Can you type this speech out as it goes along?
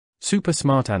super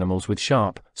smart animals with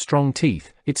sharp, strong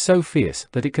teeth. It's so fierce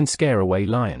that it can scare away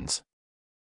lions.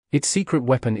 Its secret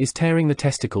weapon is tearing the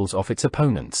testicles off its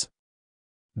opponents.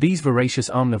 These voracious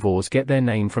omnivores get their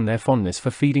name from their fondness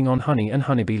for feeding on honey and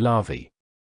honeybee larvae.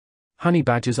 Honey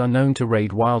badgers are known to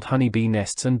raid wild honeybee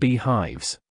nests and bee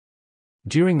hives.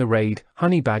 During the raid,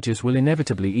 honey badgers will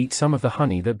inevitably eat some of the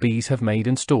honey that bees have made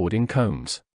and stored in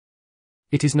combs.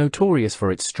 It is notorious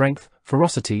for its strength,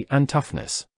 ferocity, and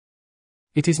toughness.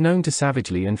 It is known to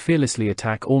savagely and fearlessly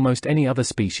attack almost any other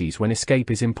species when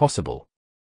escape is impossible.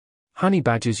 Honey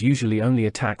badgers usually only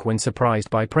attack when surprised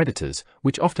by predators,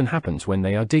 which often happens when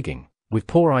they are digging. With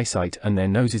poor eyesight and their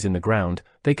noses in the ground,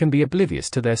 they can be oblivious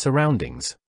to their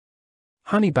surroundings.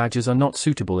 Honey badgers are not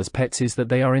suitable as pets is that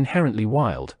they are inherently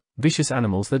wild, vicious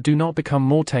animals that do not become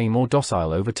more tame or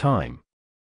docile over time.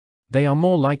 They are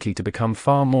more likely to become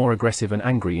far more aggressive and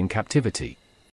angry in captivity.